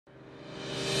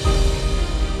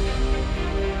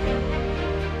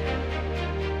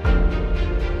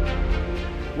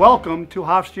Welcome to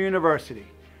Hofstra University,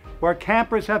 where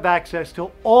campers have access to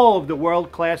all of the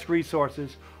world-class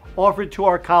resources offered to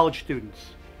our college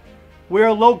students. We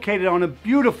are located on a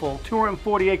beautiful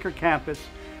 240-acre campus,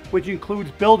 which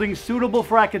includes buildings suitable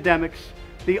for academics,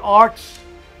 the arts,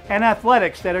 and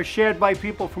athletics that are shared by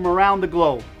people from around the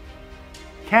globe.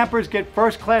 Campers get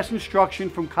first-class instruction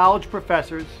from college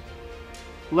professors,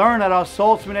 learn at our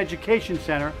Saltzman Education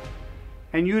Center,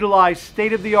 and utilize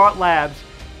state-of-the-art labs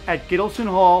at Gittleson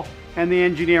Hall and the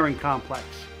engineering complex.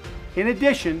 In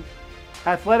addition,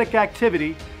 athletic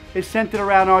activity is centered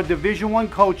around our Division I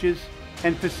coaches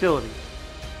and facilities.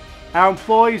 Our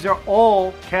employees are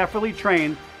all carefully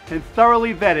trained and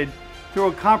thoroughly vetted through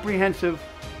a comprehensive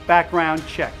background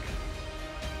check.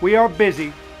 We are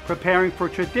busy preparing for a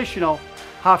traditional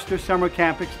Hofstra summer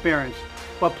camp experience,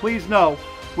 but please know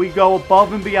we go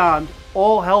above and beyond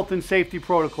all health and safety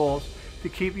protocols to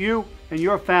keep you and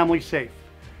your family safe.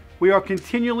 We are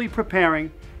continually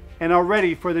preparing and are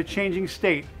ready for the changing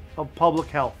state of public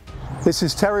health. This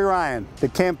is Terry Ryan, the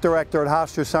camp director at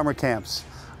Hofstra Summer Camps.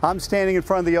 I'm standing in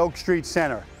front of the Oak Street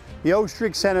Center. The Oak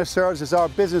Street Center serves as our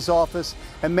business office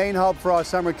and main hub for our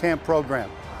summer camp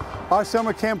program. Our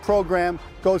summer camp program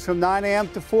goes from 9 a.m.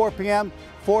 to 4 p.m.,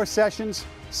 4 sessions,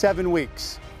 7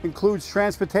 weeks. Includes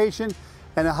transportation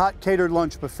and a hot catered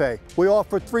lunch buffet. We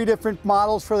offer 3 different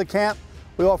models for the camp.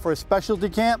 We offer a specialty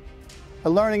camp, a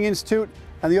learning institute,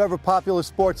 and the ever-popular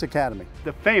sports academy.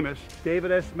 The famous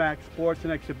David S. Mack Sports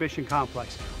and Exhibition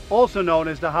Complex, also known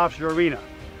as the Hofstra Arena.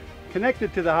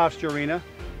 Connected to the Hofstra Arena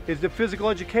is the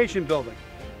Physical Education Building.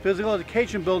 Physical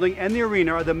Education Building and the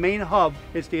arena are the main hub.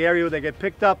 It's the area where they get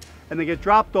picked up and they get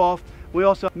dropped off. We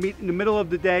also meet in the middle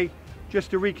of the day just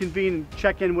to reconvene and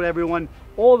check in with everyone.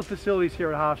 All the facilities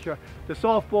here at Hofstra, the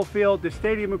softball field, the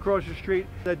stadium across the street,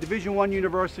 the Division I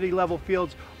university level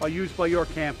fields are used by your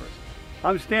campers.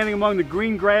 I'm standing among the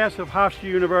green grass of Hofstra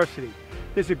University.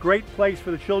 This is a great place for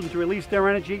the children to release their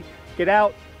energy, get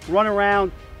out, run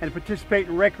around, and participate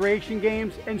in recreation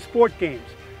games and sport games.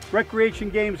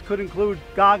 Recreation games could include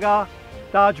gaga,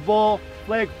 dodgeball,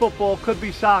 flag football, could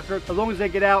be soccer, as long as they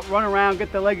get out, run around,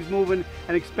 get their legs moving,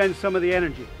 and expend some of the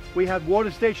energy. We have water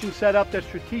stations set up that's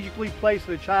strategically placed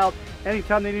so the child,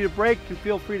 anytime they need a break, can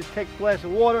feel free to take a glass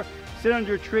of water, sit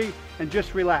under a tree, and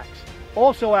just relax.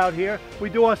 Also out here, we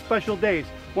do our special days,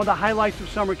 one of the highlights of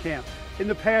summer camp. In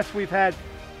the past, we've had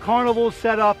carnivals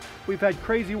set up, we've had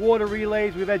crazy water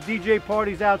relays, we've had DJ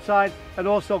parties outside, and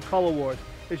also color wars.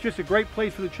 It's just a great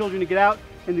place for the children to get out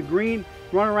in the green,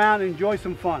 run around, and enjoy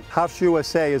some fun. Hofstra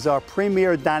USA is our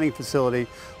premier dining facility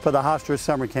for the Hofstra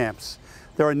Summer Camps.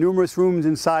 There are numerous rooms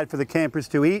inside for the campers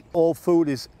to eat. All food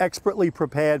is expertly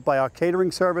prepared by our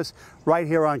catering service right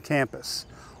here on campus.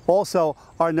 Also,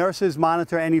 our nurses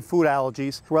monitor any food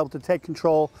allergies. We're able to take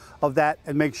control of that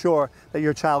and make sure that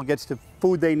your child gets the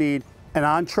food they need. An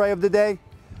entree of the day,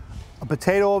 a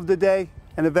potato of the day,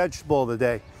 and a vegetable of the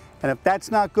day. And if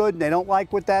that's not good and they don't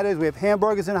like what that is, we have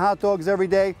hamburgers and hot dogs every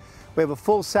day. We have a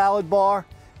full salad bar,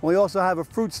 and we also have a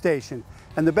fruit station.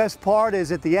 And the best part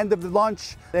is at the end of the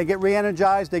lunch, they get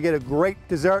re-energized, they get a great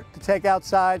dessert to take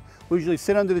outside. We usually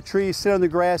sit under the trees, sit on the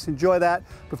grass, enjoy that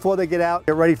before they get out,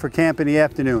 get ready for camp in the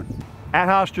afternoon. At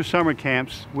Hofstra Summer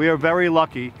Camps, we are very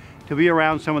lucky to be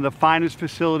around some of the finest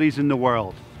facilities in the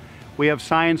world. We have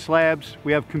science labs,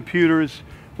 we have computers,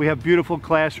 we have beautiful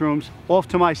classrooms. Off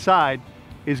to my side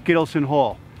is Gittleson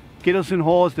Hall. Gittleson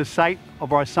Hall is the site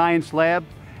of our science lab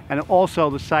and also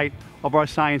the site of our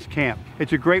science camp.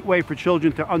 It's a great way for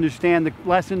children to understand the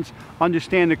lessons,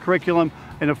 understand the curriculum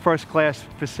in a first-class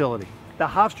facility. The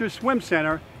Hofstra Swim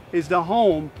Center is the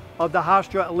home of the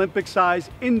Hofstra Olympic-size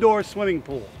indoor swimming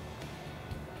pool.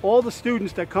 All the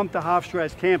students that come to Hofstra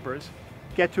as campers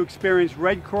get to experience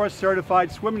Red Cross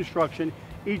certified swim instruction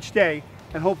each day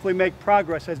and hopefully make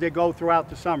progress as they go throughout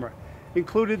the summer.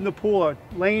 Included in the pool are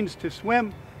lanes to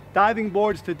swim, diving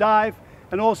boards to dive,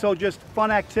 and also just fun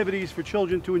activities for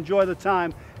children to enjoy the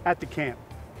time at the camp.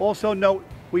 Also note,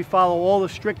 we follow all the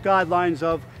strict guidelines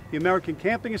of the American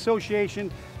Camping Association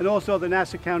and also the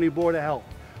Nassau County Board of Health.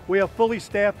 We are fully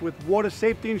staffed with water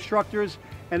safety instructors,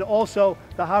 and also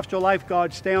the Hofstra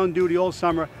lifeguards stay on duty all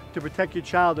summer to protect your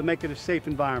child and make it a safe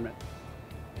environment.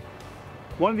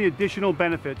 One of the additional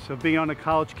benefits of being on a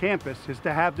college campus is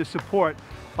to have the support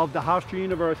of the Hofstra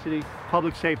University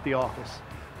Public Safety Office.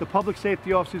 The Public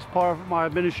Safety Office is part of my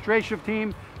administrative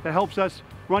team that helps us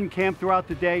run camp throughout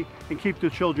the day and keep the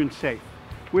children safe.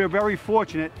 We are very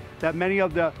fortunate that many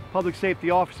of the public safety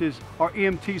offices are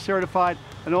EMT certified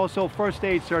and also first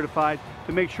aid certified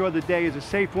to make sure the day is a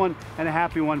safe one and a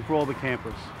happy one for all the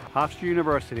campers. Hofstra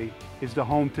University is the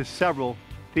home to several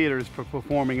theaters for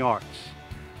performing arts.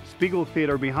 Spiegel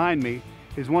Theater behind me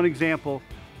is one example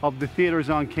of the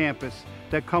theaters on campus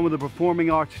that come with a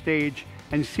performing arts stage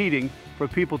and seating for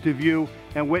people to view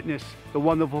and witness the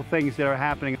wonderful things that are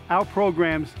happening. Our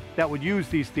programs that would use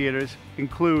these theaters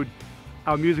include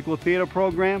our musical theater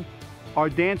program, our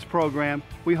dance program.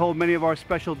 We hold many of our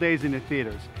special days in the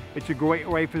theaters. It's a great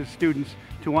way for the students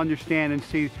to understand and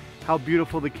see how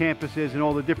beautiful the campus is and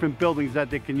all the different buildings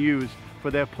that they can use for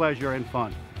their pleasure and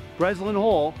fun. Breslin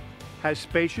Hall has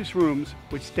spacious rooms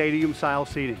with stadium-style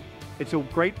seating. It's a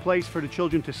great place for the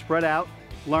children to spread out,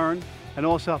 learn, and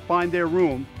also find their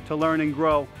room to learn and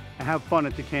grow and have fun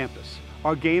at the campus.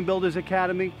 Our Game Builders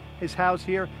Academy is housed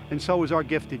here, and so is our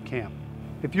Gifted Camp.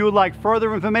 If you would like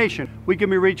further information, we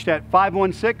can be reached at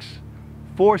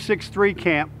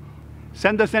 516-463-CAMP.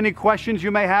 Send us any questions you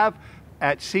may have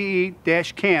at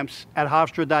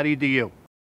ce-camps@hofstra.edu.